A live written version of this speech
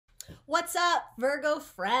What's up, Virgo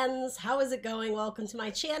friends? How is it going? Welcome to my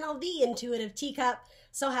channel, The Intuitive Teacup.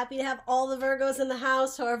 So happy to have all the Virgos in the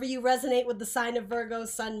house. However you resonate with the sign of Virgo,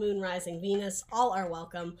 Sun, Moon, Rising, Venus, all are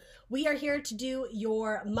welcome. We are here to do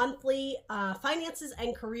your monthly finances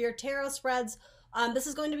and career tarot spreads. This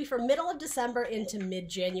is going to be from middle of December into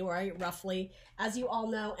mid-January, roughly. As you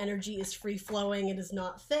all know, energy is free-flowing. It is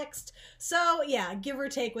not fixed. So, yeah, give or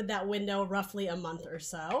take with that window, roughly a month or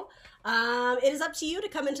so. It is up to you to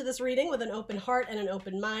come into this reading with an open heart and an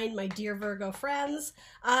open mind, my dear Virgo friends,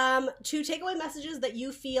 to take away messages that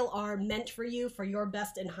you feel are meant for you for your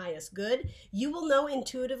best and highest good. You will know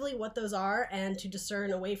intuitively what those are and to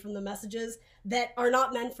discern away from the messages that are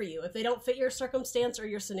not meant for you. If they don't fit your circumstance or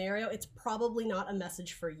your scenario, it's probably not a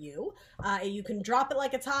message for you. You can drop it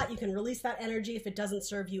like it's hot. You can release that energy if it doesn't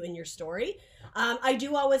serve you in your story. I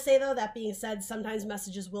do always say, though, that being said, sometimes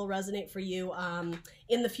messages will resonate for you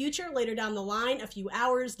in the future, later down the line, a few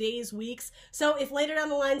hours, days, weeks. So if later down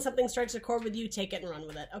the line something strikes a chord with you, take it and run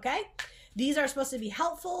with it, okay? These are supposed to be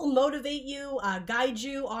helpful, motivate you, guide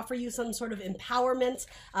you, offer you some sort of empowerment.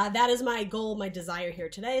 That is my goal, my desire here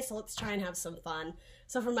today, so let's try and have some fun.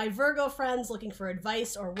 So for my Virgo friends looking for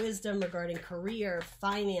advice or wisdom regarding career,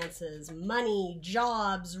 finances, money,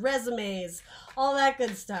 jobs, resumes, all that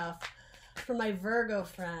good stuff. For my Virgo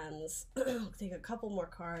friends, I'll take a couple more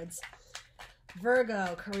cards.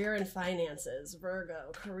 Virgo, career and finances.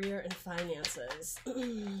 Virgo, career and finances.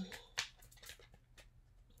 That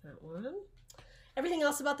one. Everything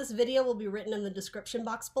else about this video will be written in the description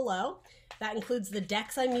box below. That includes the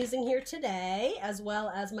decks I'm using here today, as well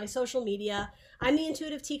as my social media. I'm The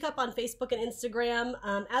Intuitive Teacup on Facebook and Instagram.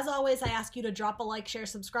 As always, I ask you to drop a like, share,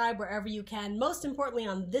 subscribe wherever you can. Most importantly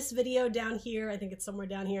on this video down here, I think it's somewhere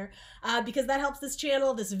down here, because that helps this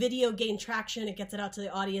channel, this video gain traction. It gets it out to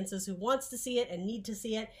the audiences who wants to see it and need to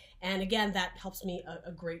see it. And again, that helps me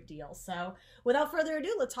a great deal. So without further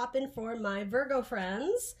ado, let's hop in for my Virgo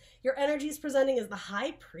friends. Your energy is presenting as the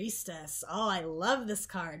High Priestess. Oh, I love this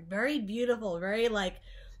card. Very beautiful, very like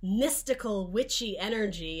mystical, witchy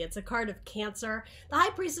energy. It's a card of Cancer. The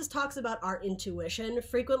High Priestess talks about our intuition.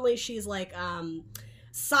 Frequently, she's like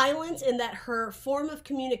silent in that her form of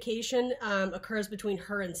communication occurs between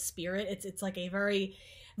her and spirit. It's like a very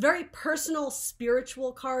personal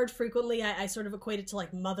spiritual card. Frequently I sort of equate it to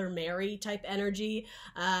like Mother Mary type energy,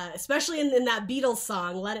 especially in that Beatles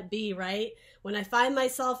song, Let It Be, right? When I find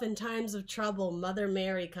myself in times of trouble, Mother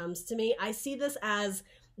Mary comes to me. I see this as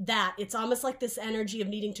that. It's almost like this energy of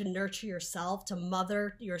needing to nurture yourself, to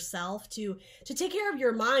mother yourself, to take care of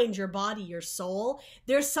your mind, your body, your soul.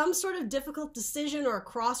 There's some sort of difficult decision or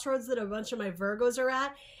crossroads that a bunch of my Virgos are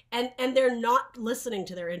at, and they're not listening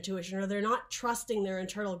to their intuition, or they're not trusting their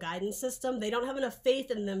internal guidance system. They don't have enough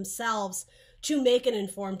faith in themselves to make an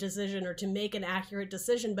informed decision or to make an accurate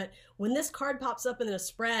decision. But when this card pops up in a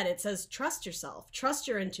spread, it says, trust yourself, trust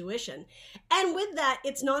your intuition. And with that,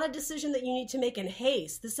 it's not a decision that you need to make in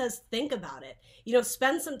haste. This says, think about it. You know,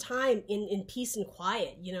 spend some time in peace and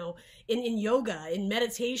quiet, you know, in yoga, in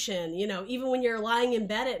meditation, you know, even when you're lying in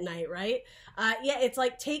bed at night, right? Yeah, it's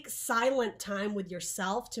like take silent time with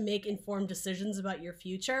yourself to make informed decisions about your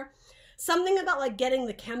future. Something about like getting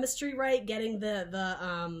the chemistry right, getting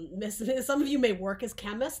some of you may work as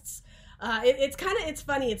chemists. It's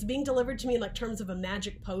funny. It's being delivered to me in like terms of a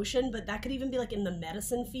magic potion, but that could even be like in the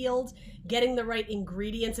medicine field, getting the right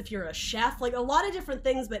ingredients if you're a chef, like a lot of different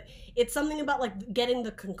things, but it's something about like getting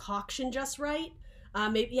the concoction just right.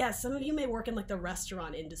 Maybe, yeah, some of you may work in like the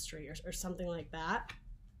restaurant industry or something like that.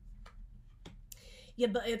 Yeah,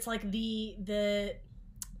 but it's like the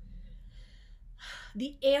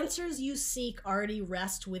answers you seek already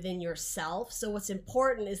rest within yourself. So what's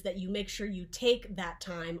important is that you make sure you take that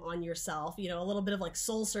time on yourself, you know, a little bit of like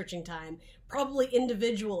soul searching time, probably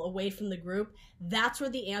individual away from the group. That's where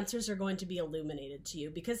the answers are going to be illuminated to you.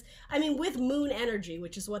 Because, I mean, with moon energy,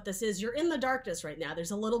 which is what this is, you're in the darkness right now.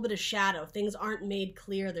 There's a little bit of shadow. Things aren't made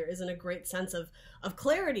clear. There isn't a great sense of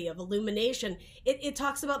clarity, of illumination. It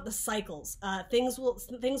talks about the cycles. Things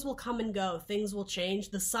will come and go. Things will change.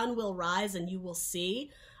 The sun will rise and you will see.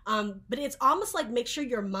 But it's almost like make sure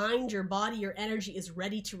your mind, your body, your energy is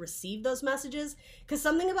ready to receive those messages, because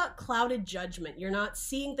something about clouded judgment, you're not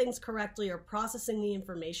seeing things correctly or processing the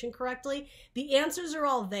information correctly. The answers are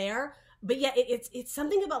all there, but yeah, it's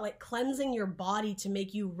something about like cleansing your body to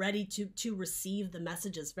make you ready to receive the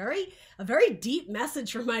messages. A very deep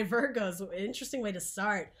message for my Virgos. Interesting way to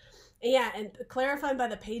start. Yeah, and clarifying by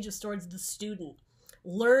the Page of Swords, the student.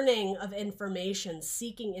 learning of information,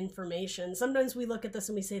 seeking information. Sometimes we look at this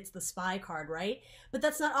and we say it's the spy card, right? But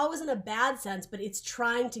that's not always in a bad sense, but it's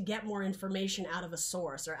trying to get more information out of a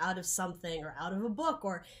source or out of something or out of a book.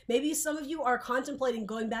 Or maybe some of you are contemplating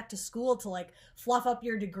going back to school to like fluff up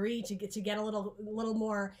your degree to get a little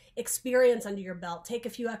more experience under your belt, take a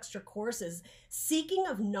few extra courses. Seeking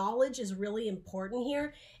of knowledge is really important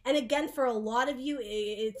here. And again, for a lot of you,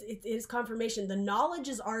 it is confirmation. The knowledge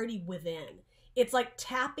is already within. It's like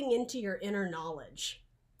tapping into your inner knowledge.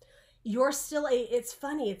 You're still it's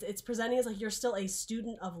funny, it's presenting as like you're still a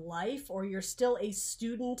student of life, or you're still a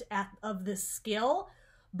student of this skill,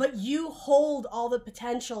 but you hold all the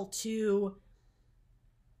potential to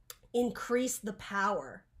increase the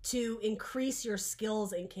power, to increase your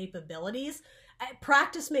skills and capabilities.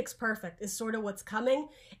 Practice makes perfect is sort of what's coming.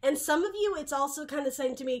 And some of you, it's also kind of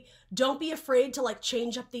saying to me, don't be afraid to like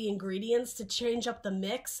change up the ingredients, to change up the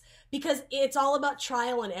mix, because it's all about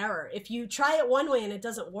trial and error. If you try it one way and it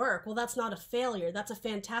doesn't work, well, that's not a failure. That's a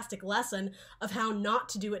fantastic lesson of how not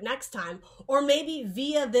to do it next time. Or maybe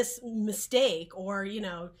via this mistake or, you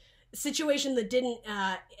know, situation that didn't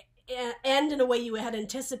end in a way you had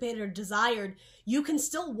anticipated or desired, you can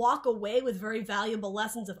still walk away with very valuable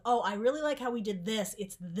lessons of, oh, I really like how we did this.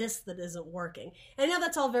 It's this that isn't working. And I know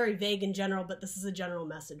that's all very vague in general, but this is a general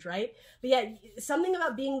message, right? But yeah, something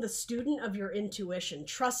about being the student of your intuition,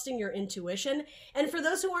 trusting your intuition. And for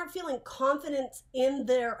those who aren't feeling confident in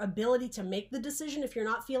their ability to make the decision, if you're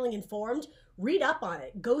not feeling informed, read up on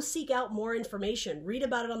it. Go seek out more information. Read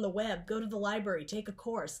about it on the web. Go to the library. Take a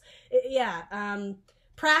course.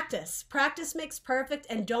 Practice. Practice makes perfect,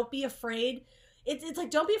 and don't be afraid. It's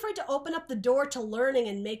like, don't be afraid to open up the door to learning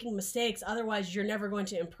and making mistakes. Otherwise, you're never going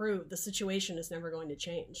to improve. The situation is never going to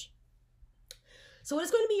change. So what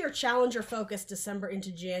is going to be your challenge or focus December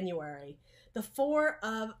into January? The Four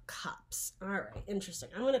of Cups. All right, interesting.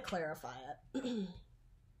 I'm going to clarify it.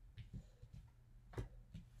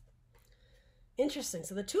 Interesting.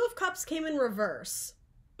 So the Two of Cups came in reverse.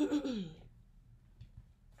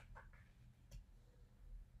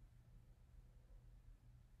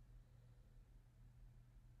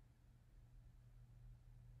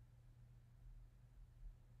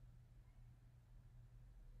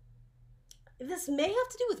 This may have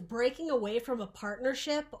to do with breaking away from a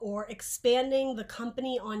partnership or expanding the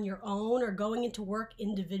company on your own or going into work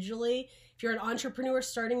individually. If you're an entrepreneur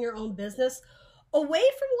starting your own business, away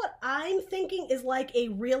from what I'm thinking is like a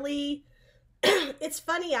really, it's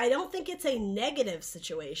funny, I don't think it's a negative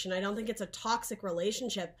situation. I don't think it's a toxic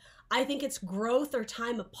relationship. I think it's growth or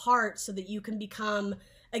time apart so that you can become,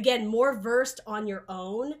 again, more versed on your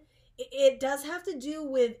own. It does have to do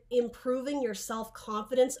with improving your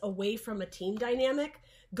self-confidence away from a team dynamic,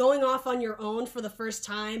 going off on your own for the first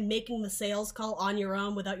time, making the sales call on your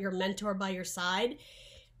own without your mentor by your side.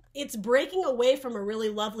 It's breaking away from a really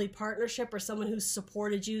lovely partnership or someone who's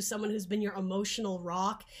supported you, someone who's been your emotional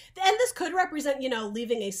rock. And this could represent, you know,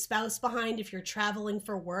 leaving a spouse behind if you're traveling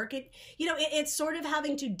for work. It's sort of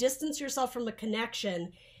having to distance yourself from a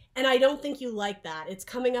connection. And I don't think you like that. It's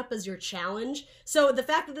coming up as your challenge. So the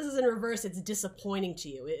fact that this is in reverse, it's disappointing to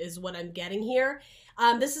you is what I'm getting here.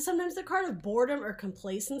 This is sometimes the card of boredom or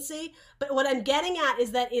complacency. But what I'm getting at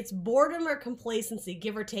is that it's boredom or complacency,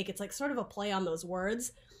 give or take. It's like sort of a play on those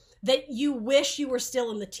words, that you wish you were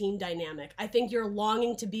still in the team dynamic. I think you're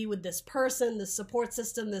longing to be with this person, this support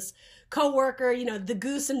system, this coworker, you know, the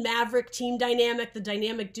Goose and Maverick team dynamic, the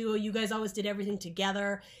dynamic duo. You guys always did everything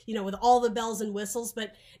together, you know, with all the bells and whistles,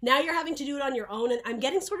 but now you're having to do it on your own. And I'm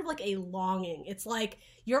getting sort of like a longing. It's like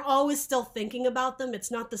you're always still thinking about them.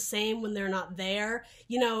 It's not the same when they're not there.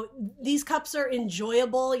 You know, these cups are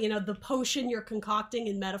enjoyable, you know, the potion you're concocting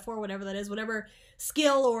in metaphor, whatever that is, whatever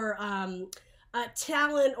skill or,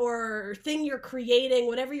 talent or thing you're creating,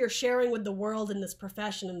 whatever you're sharing with the world in this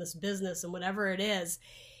profession, in this business, and whatever it is,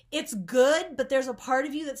 it's good, but there's a part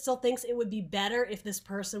of you that still thinks it would be better if this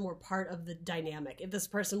person were part of the dynamic, if this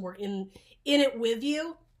person were in it with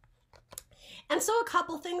you. And so a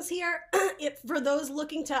couple things here, for those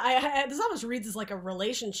looking to, this almost reads as like a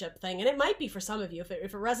relationship thing, and it might be for some of you. If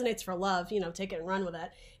it resonates for love, you know, take it and run with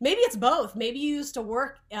it. Maybe it's both. Maybe you used to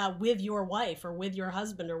work with your wife or with your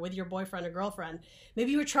husband or with your boyfriend or girlfriend.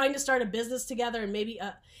 Maybe you were trying to start a business together, and maybe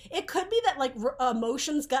it could be that like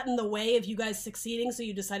emotions got in the way of you guys succeeding, so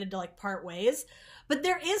you decided to like part ways. But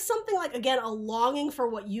there is something like, again, a longing for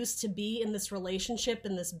what used to be in this relationship,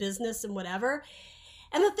 in this business and whatever.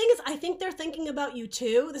 And the thing is, I think they're thinking about you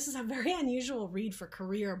too. This is a very unusual read for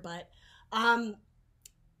career, but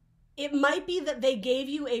it might be that they gave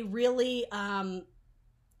you a really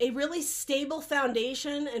a really stable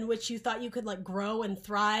foundation in which you thought you could like grow and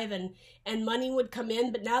thrive and money would come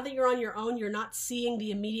in. But now that you're on your own, you're not seeing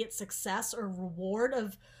the immediate success or reward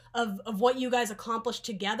of what you guys accomplished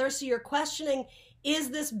together. So you're questioning, is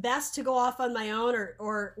this best to go off on my own,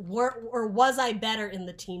 or was I better in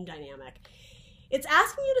the team dynamic? It's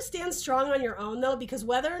asking you to stand strong on your own, though, because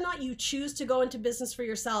whether or not you choose to go into business for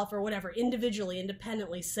yourself or whatever, individually,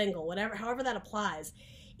 independently, single, whatever, however that applies,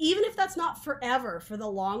 even if that's not forever, for the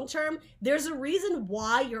long term, there's a reason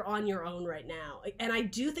why you're on your own right now. And I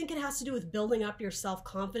do think it has to do with building up your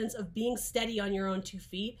self-confidence, of being steady on your own 2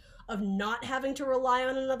 feet, of not having to rely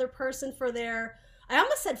on another person for their, I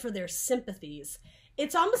almost said for their sympathies.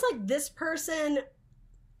 It's almost like this person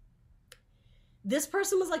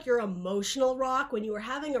was like your emotional rock. When you were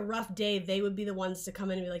having a rough day, they would be the ones to come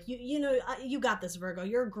in and be like, you know, you got this, Virgo.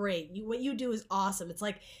 You're great. What you do is awesome. It's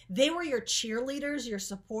like they were your cheerleaders, your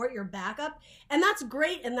support, your backup. And that's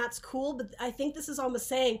great and that's cool. But I think this is almost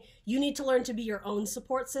saying you need to learn to be your own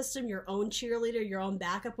support system, your own cheerleader, your own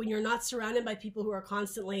backup, when you're not surrounded by people who are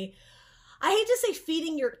constantly, I hate to say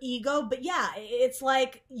feeding your ego, but yeah, it's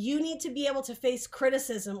like you need to be able to face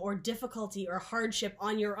criticism or difficulty or hardship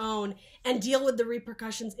on your own and deal with the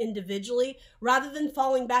repercussions individually, rather than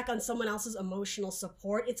falling back on someone else's emotional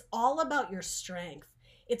support. It's all about your strength.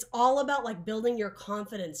 It's all about like building your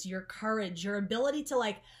confidence, your courage, your ability to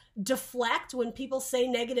like deflect when people say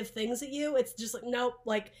negative things at you. It's just like, nope,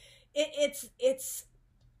 like it's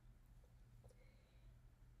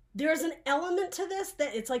there's an element to this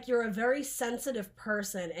that it's like you're a very sensitive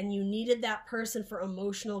person and you needed that person for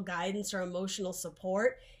emotional guidance or emotional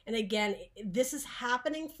support. And again, this is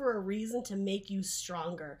happening for a reason, to make you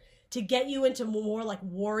stronger, to get you into more like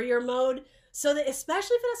warrior mode. So that,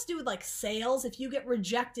 especially if it has to do with like sales, if you get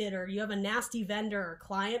rejected or you have a nasty vendor or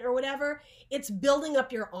client or whatever, it's building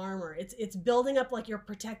up your armor. It's building up like your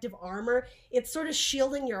protective armor. It's sort of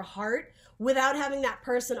shielding your heart without having that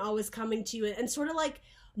person always coming to you and sort of like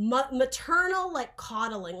maternal like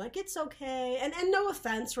coddling, like it's okay, and no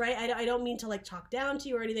offense, right? I don't mean to like talk down to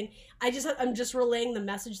you or anything. I'm just relaying the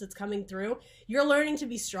message that's coming through. You're learning to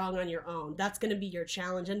be strong on your own. That's going to be your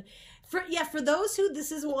challenge. And for those who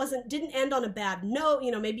this didn't end on a bad note,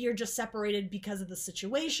 you know, maybe you're just separated because of the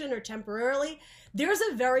situation or temporarily, there's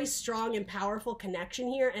a very strong and powerful connection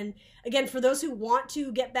here. And again, for those who want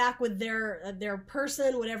to get back with their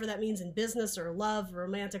person, whatever that means in business or love,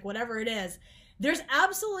 romantic, whatever it is, there's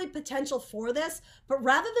absolutely potential for this. But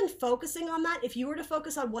rather than focusing on that, if you were to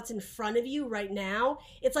focus on what's in front of you right now,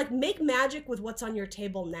 it's like make magic with what's on your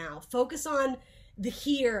table now. Focus on the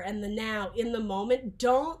here and the now, in the moment.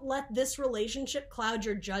 Don't let this relationship cloud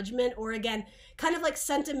your judgment, or again, kind of like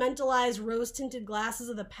sentimentalized rose-tinted glasses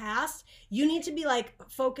of the past. You need to be like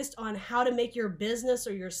focused on how to make your business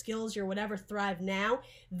or your skills, your whatever, thrive now.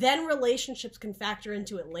 Then relationships can factor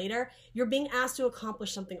into it later. You're being asked to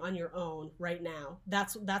accomplish something on your own right now.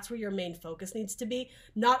 That's where your main focus needs to be,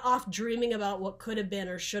 not off dreaming about what could have been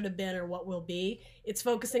or should have been or what will be. It's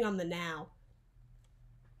focusing on the now.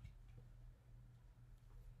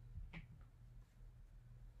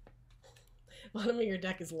 Bottom of your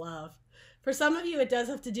deck is love. For some of you, it does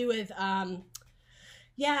have to do with,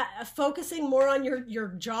 focusing more on your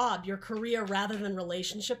job, your career, rather than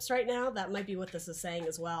relationships right now. That might be what this is saying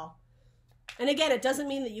as well. And again, it doesn't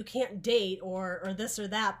mean that you can't date or this or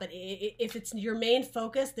that, but if it's your main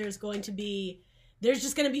focus, there's just going to be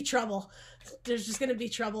trouble. There's just going to be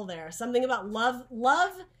trouble there. Something about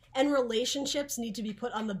love and relationships need to be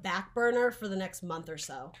put on the back burner for the next month or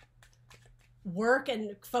so. Work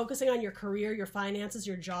and focusing on your career, your finances,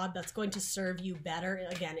 your job, that's going to serve you better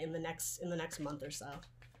again in the next month or so.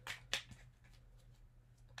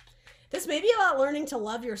 This may be about learning to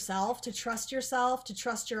love yourself, to trust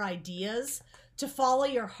your ideas, to follow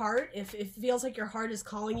your heart. If it feels like your heart is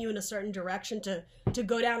calling you in a certain direction, to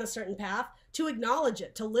go down a certain path, to acknowledge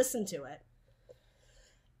it, to listen to it.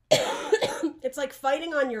 It's like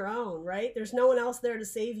fighting on your own, right? There's no one else there to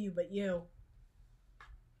save you but you.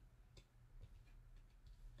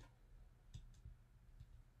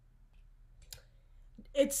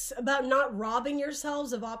 It's about not robbing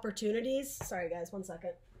yourselves of opportunities. Sorry, guys, one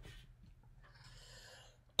second.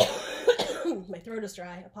 My throat is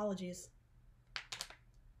dry. Apologies.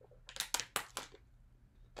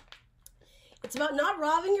 It's about not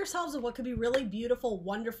robbing yourselves of what could be really beautiful,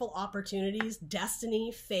 wonderful opportunities,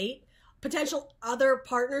 destiny, fate, potential other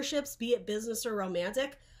partnerships, be it business or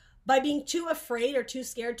romantic, by being too afraid or too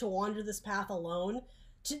scared to wander this path alone.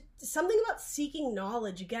 Something about seeking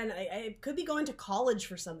knowledge. Again, I could be going to college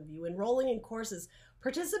for some of you, enrolling in courses,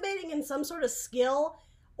 participating in some sort of skill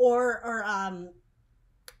or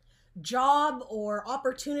job or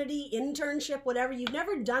opportunity, internship, whatever, you've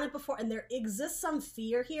never done it before, and there exists some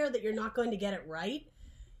fear here that you're not going to get it right.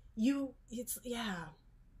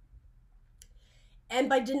 And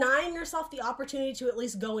by denying yourself the opportunity to at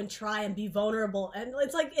least go and try and be vulnerable, and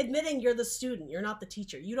it's like admitting you're the student, you're not the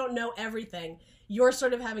teacher. You don't know everything. You're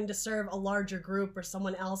sort of having to serve a larger group or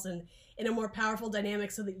someone else in a more powerful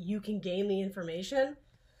dynamic so that you can gain the information.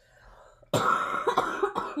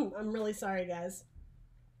 I'm really sorry, guys.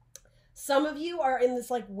 Some of you are in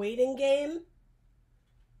this like waiting game,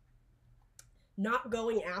 not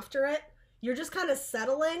going after it. You're just kind of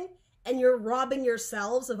settling, and you're robbing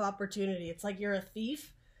yourselves of opportunity. It's like you're a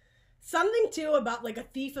thief. Something too about like a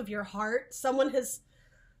thief of your heart. Someone has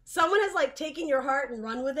like taken your heart and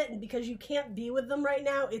run with it, and because you can't be with them right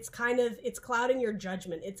now, it's clouding your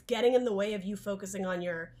judgment. It's getting in the way of you focusing on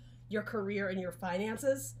your career and your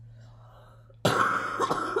finances.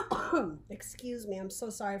 Excuse me, I'm so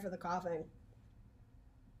sorry for the coughing.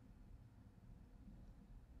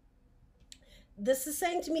 This is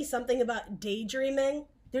saying to me something about daydreaming.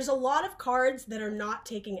 There's a lot of cards that are not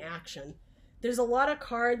taking action. There's a lot of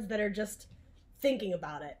cards that are just thinking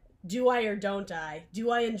about it. Do I or don't I? Do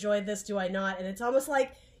I enjoy this? Do I not? And it's almost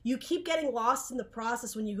like you keep getting lost in the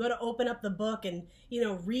process when you go to open up the book and,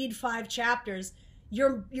 read 5 chapters.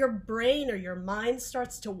 Your brain or your mind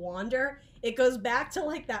starts to wander. It goes back to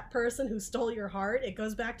like that person who stole your heart. It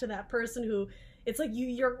goes back to that person who, it's like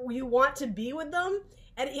you want to be with them.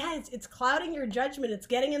 And yeah, it's clouding your judgment. It's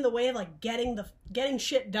getting in the way of like getting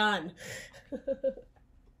shit done.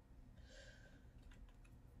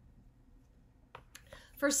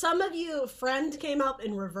 For some of you, friend came up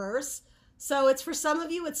in reverse. So it's for some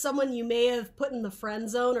of you, it's someone you may have put in the friend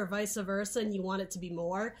zone or vice versa, and you want it to be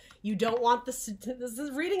more. You don't want this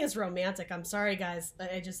reading is romantic. I'm sorry, guys.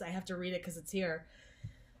 I have to read it because it's here.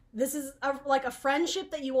 This is like a friendship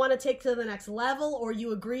that you want to take to the next level, or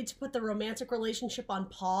you agreed to put the romantic relationship on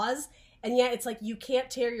pause, and yet it's like you can't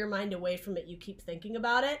tear your mind away from it. You keep thinking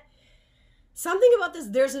about it. Something about this,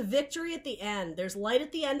 there's a victory at the end. There's light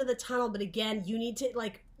at the end of the tunnel, but again, you need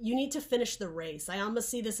to finish the race. I almost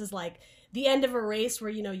see this as like the end of a race where,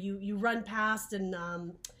 you run past and,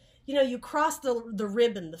 you cross the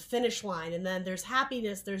ribbon, the finish line, and then there's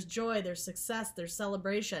happiness, there's joy, there's success, there's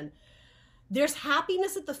celebration. There's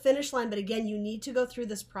happiness at the finish line, but again, you need to go through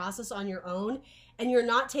this process on your own, and you're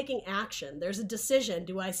not taking action. There's a decision.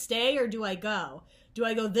 Do I stay or do I go? Do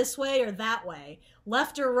I go this way or that way?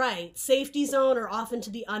 Left or right? Safety zone or off into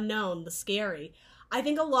the unknown, the scary? I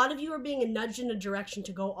think a lot of you are being nudged in a direction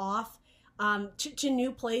to go off to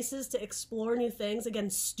new places, to explore new things. Again,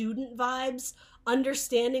 student vibes,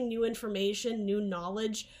 understanding new information, new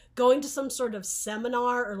knowledge, going to some sort of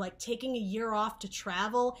seminar, or like taking a year off to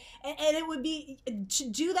travel. And it would be to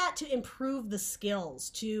do that to improve the skills,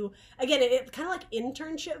 to, again, it kind of like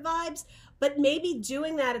internship vibes, but maybe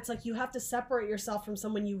doing that, it's like you have to separate yourself from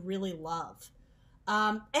someone you really love.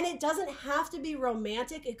 And it doesn't have to be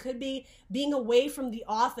romantic. It could be being away from the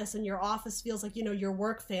office, and your office feels like, your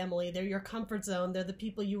work family. They're your comfort zone. They're the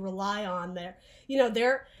people you rely on.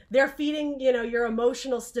 They're feeding, your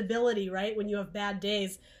emotional stability, right? When you have bad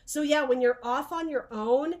days. So yeah, when you're off on your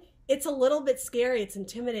own, it's a little bit scary. It's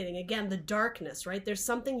intimidating. Again, the darkness, right? There's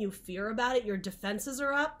something you fear about it. Your defenses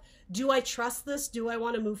are up. Do I trust this? Do I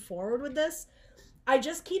want to move forward with this? I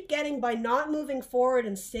just keep getting, by not moving forward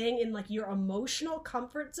and staying in like your emotional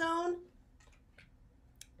comfort zone,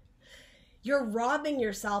 you're robbing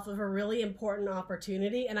yourself of a really important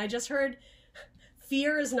opportunity. And I just heard,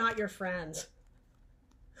 fear is not your friend.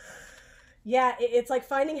 Yeah, it's like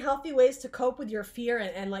finding healthy ways to cope with your fear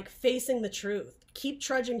and like facing the truth. Keep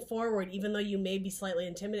trudging forward, even though you may be slightly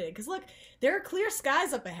intimidated. Because look, there are clear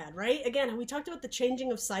skies up ahead, right? Again, we talked about the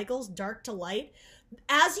changing of cycles, dark to light.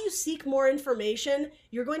 As you seek more information,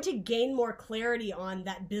 you're going to gain more clarity on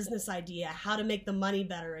that business idea, how to make the money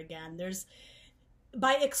better again.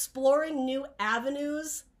 By exploring new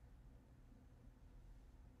avenues,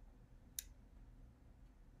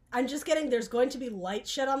 I'm just getting, there's going to be light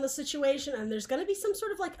shed on the situation, and there's going to be some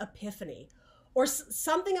sort of like epiphany. Or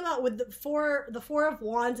something about with the four of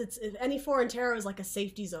wands. Any 4 in tarot is like a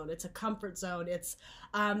safety zone. It's a comfort zone.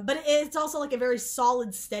 But it's also like a very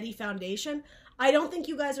solid, steady foundation. I don't think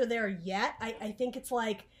you guys are there yet. I think it's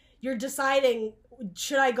like you're deciding,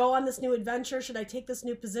 should I go on this new adventure? Should I take this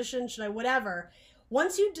new position? Should I whatever?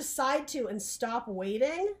 Once you decide to and stop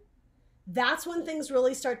waiting, that's when things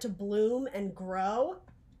really start to bloom and grow.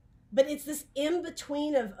 But it's this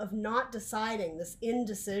in-between of not deciding, this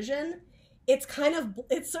indecision. it's kind of,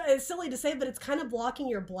 it's silly to say, but it's kind of blocking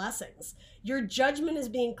your blessings. Your judgment is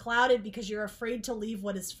being clouded because you're afraid to leave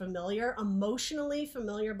what is familiar, emotionally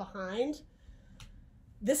familiar behind.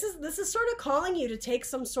 This is sort of calling you to take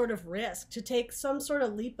some sort of risk, to take some sort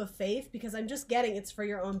of leap of faith, because I'm just getting it's for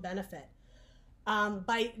your own benefit.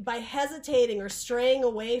 By hesitating or straying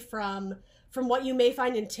away from what you may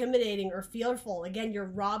find intimidating or fearful, again, you're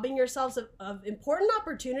robbing yourselves of important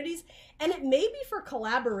opportunities, and it may be for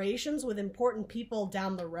collaborations with important people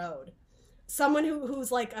down the road. Someone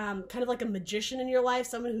who's like kind of like a magician in your life,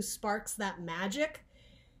 someone who sparks that magic.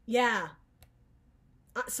 Yeah.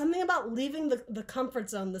 Something about leaving the comfort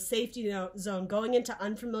zone, the safety zone, going into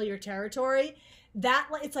unfamiliar territory. That,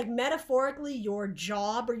 it's like metaphorically your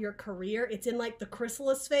job or your career, it's in like the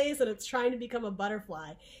chrysalis phase and it's trying to become a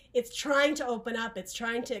butterfly. It's trying to open up. It's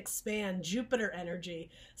trying to expand. Jupiter energy.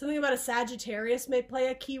 Something about a Sagittarius may play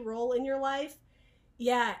a key role in your life.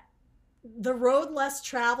 Yeah, the road less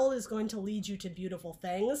traveled is going to lead you to beautiful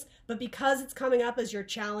things, but because it's coming up as your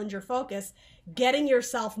challenge or focus, getting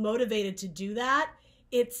yourself motivated to do that,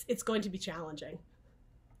 it's going to be challenging.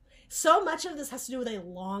 So much of this has to do with a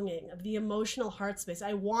longing of the emotional heart space.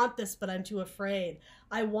 I want this, but I'm too afraid.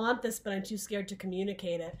 I want this, but I'm too scared to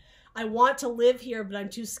communicate it. I want to live here, but I'm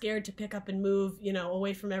too scared to pick up and move,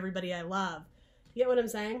 away from everybody I love. You get what I'm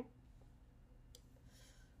saying?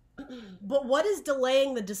 But what is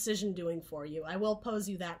delaying the decision doing for you? I will pose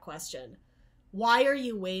you that question. Why are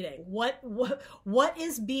you waiting? What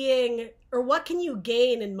is being, or what can you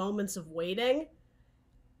gain in moments of waiting?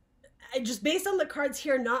 Just based on the cards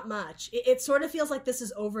here, not much. It sort of feels like this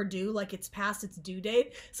is overdue, like it's past its due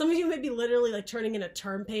date. Some of you may be literally like turning in a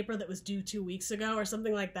term paper that was due 2 weeks ago or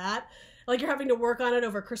something like that. Like you're having to work on it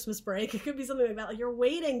over Christmas break. It could be something like that. Like you're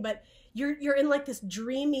waiting, but you're in like this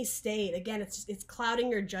dreamy state. Again, it's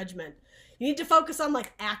clouding your judgment. You need to focus on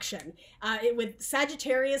like action. With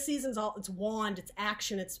Sagittarius seasons, it's wand, it's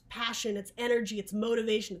action, it's passion, it's energy, it's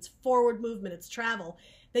motivation, it's forward movement, it's travel.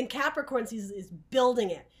 Then Capricorn season is building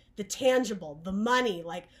it. The tangible, the money,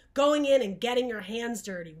 like going in and getting your hands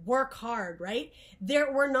dirty, work hard, right?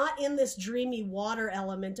 We're not in this dreamy water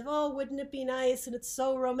element of, oh, wouldn't it be nice? And it's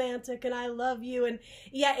so romantic and I love you. And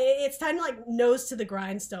yeah, it's time to like nose to the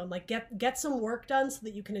grindstone, like get some work done so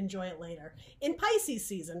that you can enjoy it later. In Pisces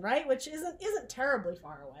season, right? Which isn't terribly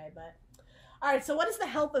far away, but. All right, so what is the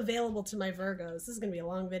help available to my Virgos? This is going to be a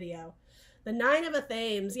long video. The Nine of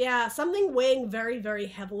Athens, yeah, something weighing very, very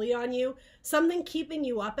heavily on you, something keeping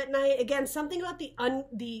you up at night. Again, something about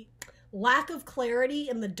the lack of clarity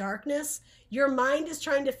in the darkness. Your mind is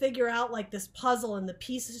trying to figure out like this puzzle and the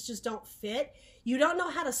pieces just don't fit. You don't know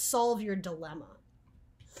how to solve your dilemma.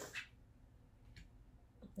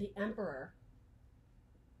 The Emperor.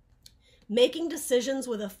 Making decisions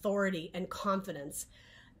with authority and confidence.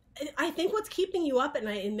 I think what's keeping you up at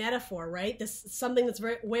night in metaphor, right? This something that's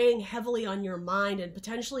weighing heavily on your mind and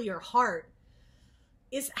potentially your heart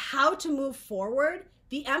is how to move forward.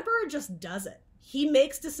 The Emperor just does it. He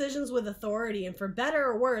makes decisions with authority, and for better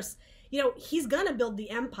or worse, he's going to build the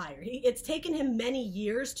empire. It's taken him many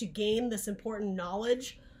years to gain this important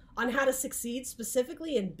knowledge on how to succeed,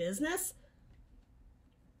 specifically in business.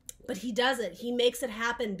 But he does it. He makes it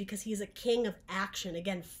happen because he's a king of action.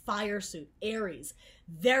 Again, fire suit, Aries,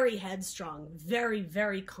 very headstrong, very,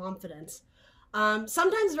 very confident.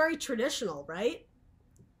 Sometimes very traditional, right?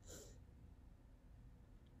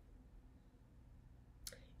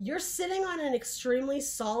 You're sitting on an extremely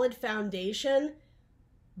solid foundation,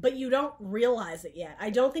 but you don't realize it yet.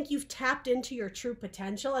 I don't think you've tapped into your true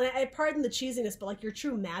potential. And I pardon the cheesiness, but like your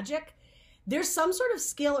true magic. There's some sort of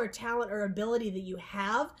skill or talent or ability that you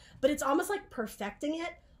have, but it's almost like perfecting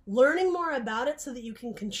it, learning more about it so that you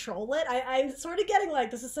can control it. I'm sort of getting like,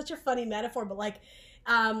 this is such a funny metaphor, but like,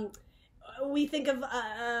 we think of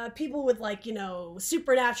people with like,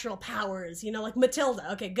 supernatural powers, like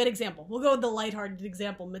Matilda. Okay, good example. We'll go with the lighthearted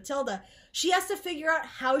example. Matilda, she has to figure out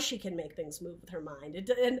how she can make things move with her mind.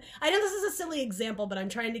 And I know this is a silly example, but I'm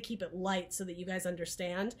trying to keep it light so that you guys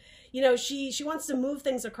understand. She wants to move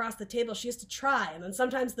things across the table. She has to try, and then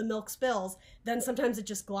sometimes the milk spills, then sometimes it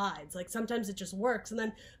just glides. Like sometimes it just works. And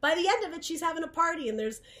then by the end of it, she's having a party and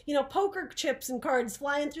there's, poker chips and cards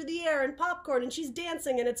flying through the air and popcorn and she's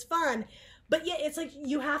dancing and it's fun. But yeah, it's like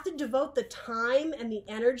you have to devote the time and the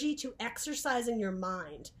energy to exercising your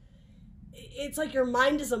mind. It's like your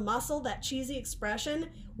mind is a muscle, that cheesy expression.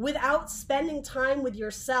 Without spending time with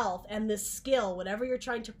yourself and this skill, whatever you're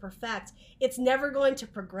trying to perfect, it's never going to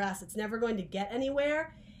progress. It's never going to get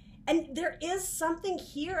anywhere. And there is something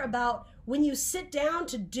here about when you sit down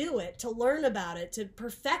to do it, to learn about it, to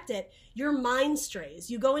perfect it, your mind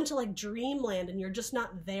strays. You go into like dreamland and you're just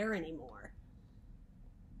not there anymore.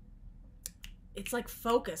 it's like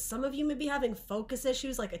focus. Some of you may be having focus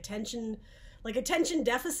issues, like attention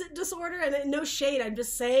deficit disorder. And no shade, I'm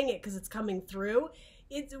just saying it because it's coming through.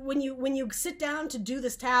 It's when you sit down to do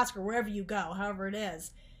this task or wherever you go, however it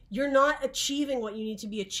is, you're not achieving what you need to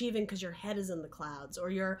be achieving because your head is in the clouds or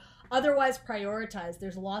you're otherwise prioritized.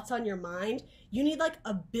 There's lots on your mind. You need like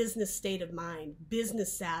a business state of mind,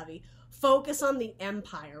 business savvy. Focus on the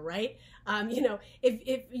empire, right? You know,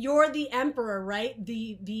 if you're the emperor, right,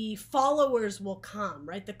 the followers will come,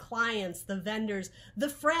 right? The clients, the vendors, the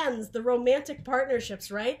friends, the romantic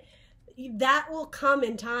partnerships, right? That will come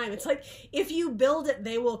in time. It's like, if you build it,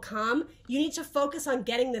 they will come. You need to focus on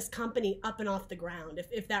getting this company up and off the ground.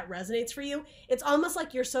 If that resonates for you, it's almost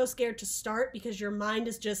like you're so scared to start because your mind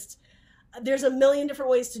is just, there's a million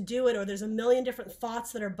different ways to do it, or there's a million different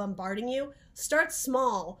thoughts that are bombarding you. Start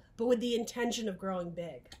small, but with the intention of growing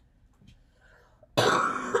big.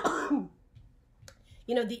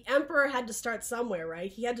 You know, the emperor had to start somewhere,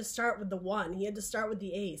 right? He had to start with the one. He had to start with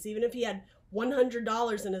the ace. Even if he had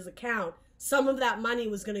 $100 in his account, some of that money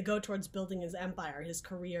was going to go towards building his empire, his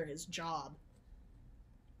career, his job.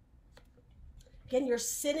 Again, you're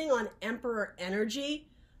sitting on emperor energy,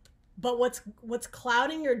 but what's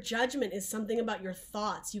clouding your judgment is something about your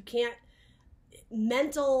thoughts. You can't,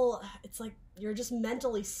 it's like you're just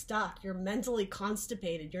mentally stuck. You're mentally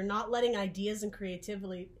constipated. You're not letting ideas and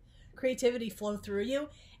creativity flow through you.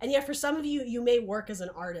 And yet for some of you, you may work as an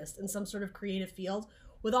artist in some sort of creative field.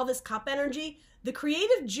 With all this cup energy, the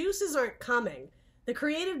creative juices aren't coming. The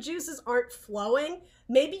creative juices aren't flowing.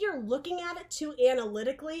 Maybe you're looking at it too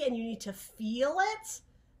analytically and you need to feel it.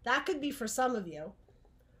 That could be for some of you.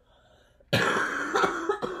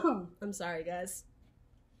 I'm sorry, guys.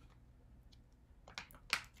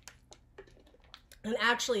 And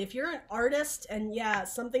actually, if you're an artist and yeah,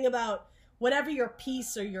 something about whatever your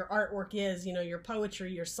piece or your artwork is, you know, your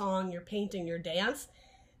poetry, your song, your painting, your dance,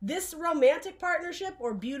 this romantic partnership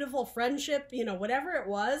or beautiful friendship, you know, whatever it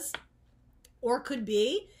was or could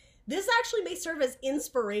be, this actually may serve as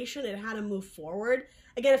inspiration in how to move forward.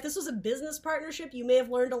 Again, if this was a business partnership, you may have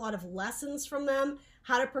learned a lot of lessons from them,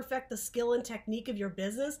 how to perfect the skill and technique of your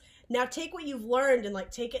business. Now take what you've learned and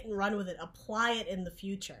like take it and run with it, apply it in the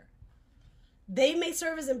future. They may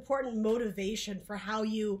serve as important motivation for how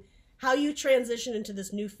you transition into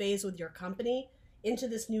this new phase with your company, into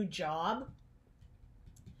this new job.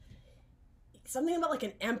 Something about like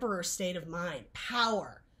an emperor state of mind,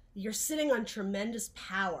 power. You're sitting on tremendous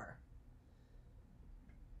power.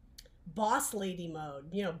 Boss lady mode,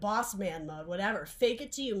 you know, boss man mode, whatever. Fake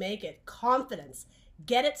it till you make it. Confidence.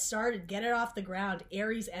 Get it started. Get it off the ground.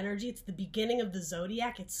 Aries energy. It's the beginning of the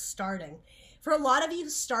zodiac. It's starting. For a lot of you,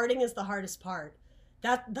 starting is the hardest part.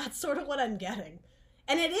 That's sort of what I'm getting.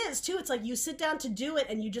 And it is too. It's like you sit down to do it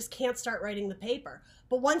and you just can't start writing the paper.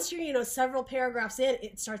 But once you're, you know, several paragraphs in,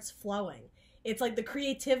 it starts flowing. It's like the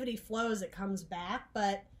creativity flows, it comes back,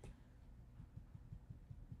 but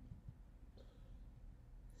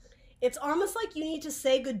it's almost like you need to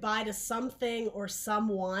say goodbye to something or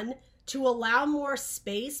someone to allow more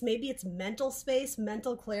space. Maybe it's mental space,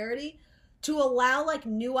 mental clarity, to allow like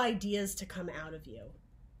new ideas to come out of you.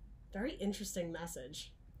 Very interesting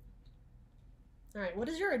message. All right, what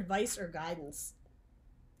is your advice or guidance?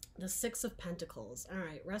 The Six of Pentacles. All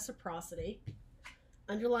right, reciprocity.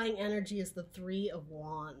 Underlying energy is the Three of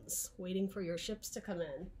Wands, waiting for your ships to come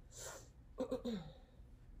in.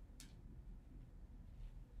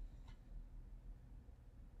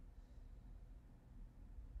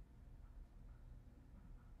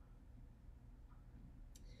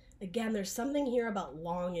 Again, there's something here about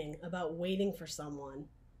longing, about waiting for someone.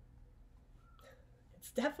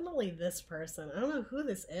 It's definitely this person. I don't know who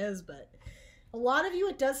this is, but a lot of you,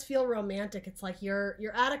 it does feel romantic. It's like you're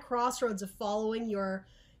at a crossroads of following your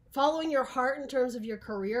heart in terms of your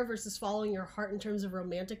career versus following your heart in terms of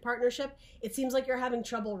romantic partnership. It seems like you're having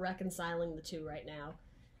trouble reconciling the two right now.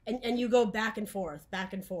 And you go back and forth,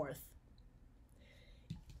 back and forth.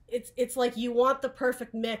 It's like you want the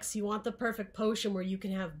perfect mix, you want the perfect potion where you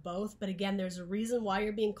can have both, but again, there's a reason why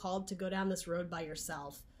you're being called to go down this road by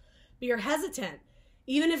yourself. But you're hesitant.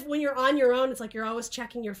 Even if when you're on your own, it's like you're always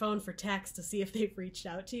checking your phone for text to see if they've reached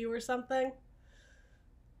out to you or something.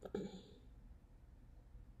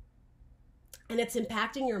 And it's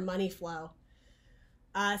impacting your money flow.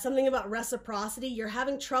 Something about reciprocity. You're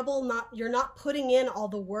having trouble, you're not putting in all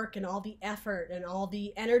the work and all the effort and all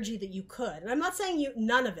the energy that you could. And I'm not saying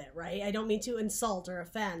none of it, right? I don't mean to insult or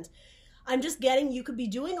offend. I'm just getting, you could be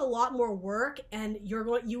doing a lot more work and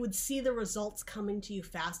you would see the results coming to you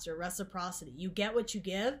faster. Reciprocity. You get what you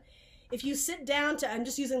give. If you sit down to, I'm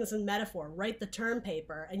just using this in metaphor, write the term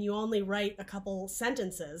paper and you only write a couple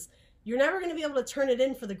sentences, You're never going to be able to turn it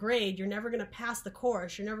in for the grade. You're never going to pass the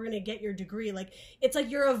course. You're never going to get your degree. Like, it's like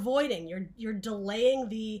you're avoiding, you're delaying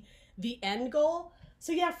the end goal.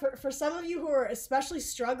 So yeah, for some of you who are especially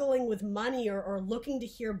struggling with money or looking to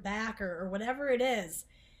hear back or whatever it is,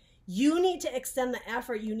 you need to extend the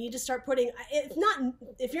effort. You need to start putting,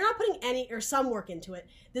 if you're not putting any or some work into it,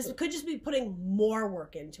 this could just be putting more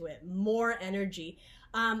work into it, more energy,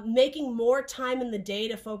 making more time in the day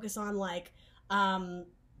to focus on like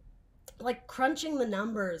crunching the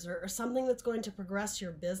numbers or something that's going to progress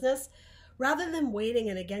your business, rather than waiting.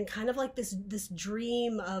 And again, kind of like this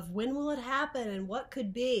dream of when will it happen and what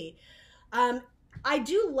could be. I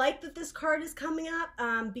do like that this card is coming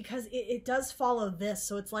up because it does follow this.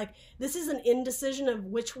 So it's like, this is an indecision of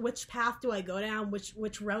which path do I go down,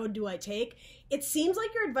 which road do I take. It seems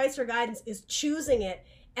like your advice or guidance is choosing it,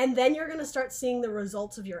 and then you're going to start seeing the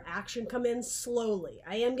results of your action come in slowly.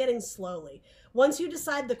 I am getting slowly. Once you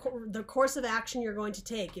decide the course of action you're going to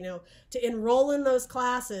take, you know, to enroll in those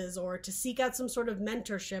classes or to seek out some sort of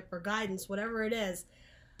mentorship or guidance, whatever it is,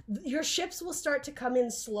 your ships will start to come in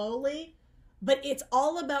slowly, but it's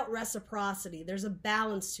all about reciprocity. There's a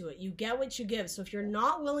balance to it. You get what you give. So if you're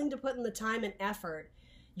not willing to put in the time and effort,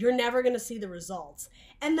 you're never going to see the results.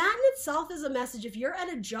 And that in itself is a message. If you're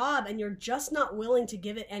at a job and you're just not willing to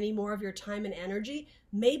give it any more of your time and energy,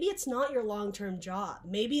 maybe it's not your long-term job.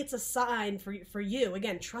 Maybe it's a sign for you.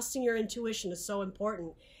 Again, trusting your intuition is so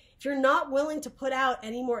important. If you're not willing to put out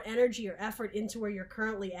any more energy or effort into where you're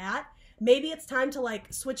currently at, maybe it's time to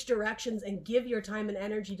like switch directions and give your time and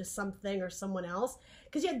energy to something or someone else.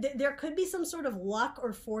 Because yeah, there could be some sort of luck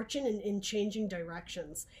or fortune in changing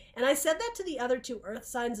directions. And I said that to the other two earth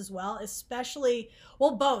signs as well, especially,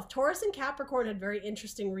 well, both. Taurus and Capricorn had very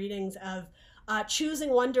interesting readings of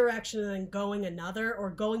choosing one direction and then going another, or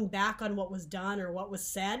going back on what was done or what was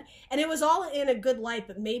said. And it was all in a good light,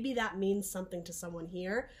 but maybe that means something to someone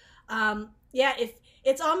here. Yeah, if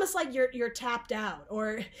it's almost like you're tapped out,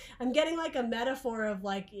 or I'm getting like a metaphor of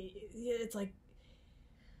like, it's like,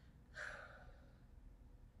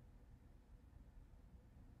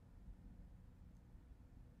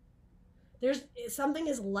 something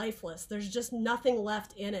is lifeless. There's just nothing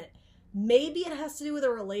left in it. Maybe it has to do with a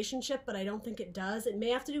relationship, but I don't think it does. It may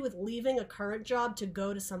have to do with leaving a current job to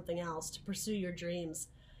go to something else, to pursue your dreams.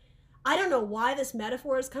 I don't know why this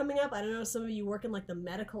metaphor is coming up. I don't know if some of you work in like the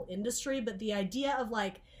medical industry, but the idea of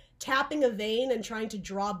like tapping a vein and trying to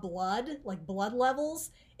draw blood, like blood levels,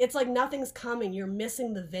 it's like nothing's coming. You're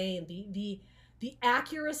missing the vein. The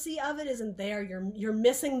accuracy of it isn't there. You're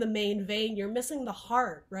missing the main vein. You're missing the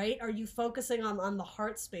heart, right? Are you focusing on the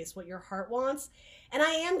heart space, what your heart wants? And I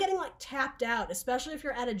am getting like tapped out, especially if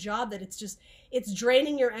you're at a job that it's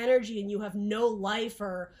draining your energy and you have no life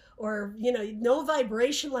or you know, no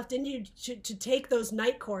vibration left in you to take those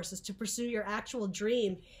night courses, to pursue your actual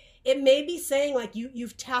dream. It may be saying like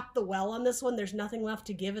you've tapped the well on this one. There's nothing left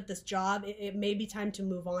to give at this job. It may be time to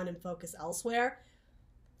move on and focus elsewhere.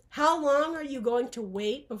 How long are you going to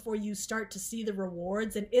wait before you start to see the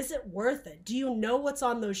rewards? And is it worth it? Do you know what's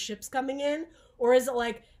on those ships coming in? Or is it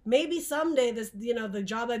like, maybe someday this, you know, the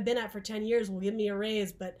job I've been at for 10 years will give me a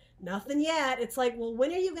raise, but nothing yet. It's like, well,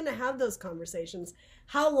 when are you going to have those conversations?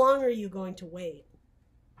 How long are you going to wait?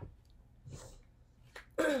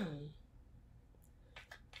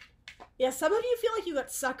 Yeah, some of you feel like you got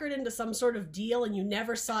suckered into some sort of deal and you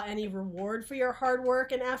never saw any reward for your hard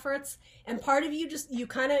work and efforts. And part of you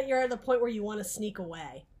you're at the point where you want to sneak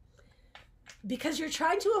away. Because you're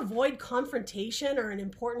trying to avoid confrontation or an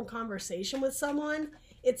important conversation with someone.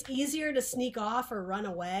 It's easier to sneak off or run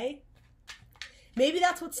away. Maybe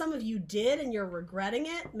that's what some of you did and you're regretting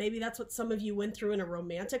it. Maybe that's what some of you went through in a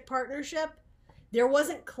romantic partnership. There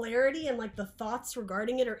wasn't clarity and like the thoughts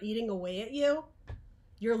regarding it are eating away at you.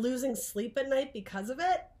 You're losing sleep at night because of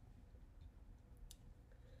it.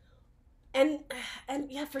 And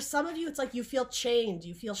yeah, for some of you, it's like you feel chained.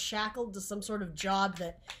 You feel shackled to some sort of job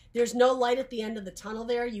that there's no light at the end of the tunnel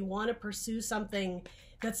there. You want to pursue something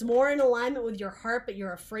that's more in alignment with your heart, but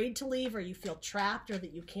you're afraid to leave, or you feel trapped, or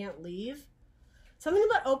that you can't leave. Something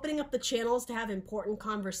about opening up the channels to have important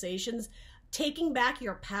conversations, taking back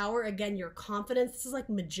your power, again, your confidence. This is like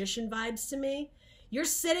magician vibes to me. You're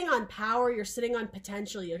sitting on power, you're sitting on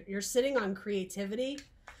potential, you're sitting on creativity.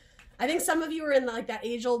 I think some of you are in like that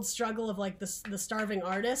age-old struggle of like the starving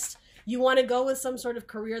artist. You want to go with some sort of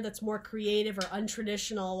career that's more creative or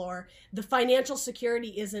untraditional, or the financial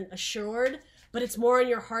security isn't assured, but it's more in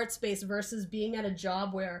your heart space versus being at a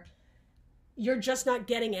job where you're just not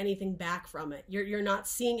getting anything back from it. You're not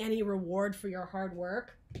seeing any reward for your hard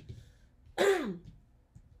work.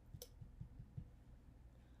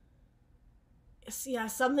 yeah,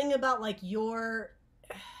 something about like you're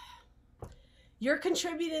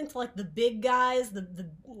contributing to like the big guys,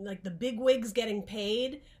 like the big wigs getting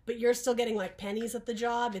paid, but you're still getting like pennies at the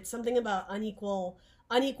job. It's something about unequal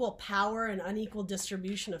power and unequal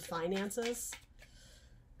distribution of finances.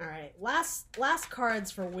 All right, last cards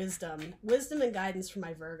for wisdom and guidance for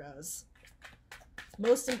my Virgos.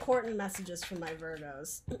 Most important messages from my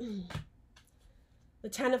Virgos. The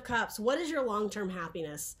Ten of Cups. What is your long-term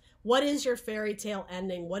happiness? What is your fairy tale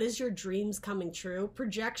ending? What is your dreams coming true?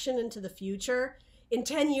 Projection into the future. In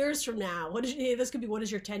 10 years from now, this could be what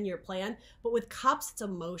is your 10-year plan? But with cups, it's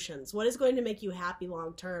emotions. What is going to make you happy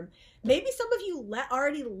long-term? Maybe some of you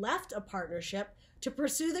already left a partnership to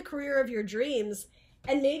pursue the career of your dreams,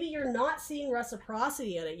 and maybe you're not seeing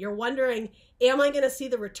reciprocity in it. You're wondering, am I going to see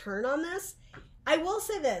the return on this? I will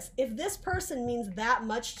say this, if this person means that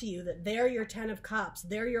much to you, that they're your 10 of Cups,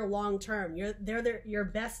 they're your long-term, they're your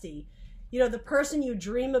bestie, you know, the person you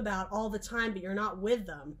dream about all the time, but you're not with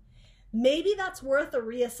them, maybe that's worth a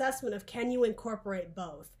reassessment of, can you incorporate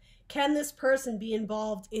both? Can this person be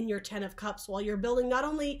involved in your 10 of Cups while you're building not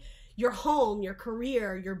only your home, your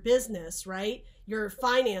career, your business, right? Your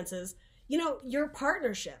finances, you know, your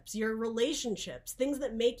partnerships, your relationships, things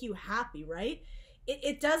that make you happy, right?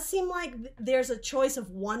 It does seem like there's a choice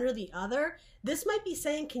of one or the other. This might be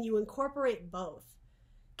saying, can you incorporate both?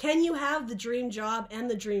 Can you have the dream job and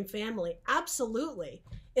the dream family? Absolutely.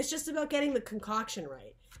 It's just about getting the concoction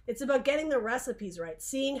right. It's about getting the recipes right,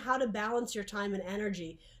 seeing how to balance your time and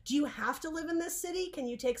energy. Do you have to live in this city? Can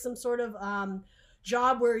you take some sort of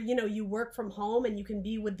job where, you know, you work from home and you can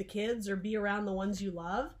be with the kids or be around the ones you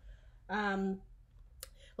love?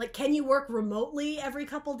 Like, can you work remotely every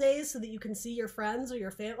couple days so that you can see your friends or your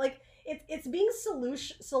family? Like, it's being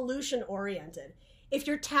solution oriented. If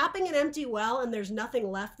you're tapping an empty well and there's nothing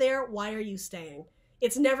left there, why are you staying?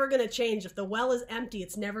 It's never going to change. If the well is empty,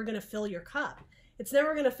 it's never going to fill your cup. It's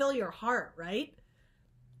never going to fill your heart, right?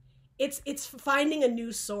 It's finding a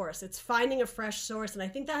new source. It's finding a fresh source. And I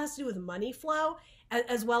think that has to do with money flow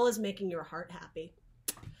as well as making your heart happy.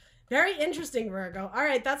 Very interesting, Virgo. All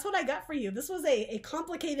right, that's what I got for you. This was a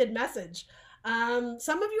complicated message.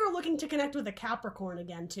 Some of you are looking to connect with a Capricorn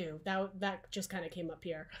again, too. That just kind of came up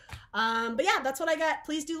here. But yeah, that's what I got.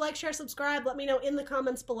 Please do like, share, subscribe. Let me know in the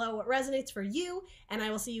comments below what resonates for you, and I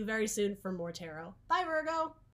will see you very soon for more tarot. Bye, Virgo.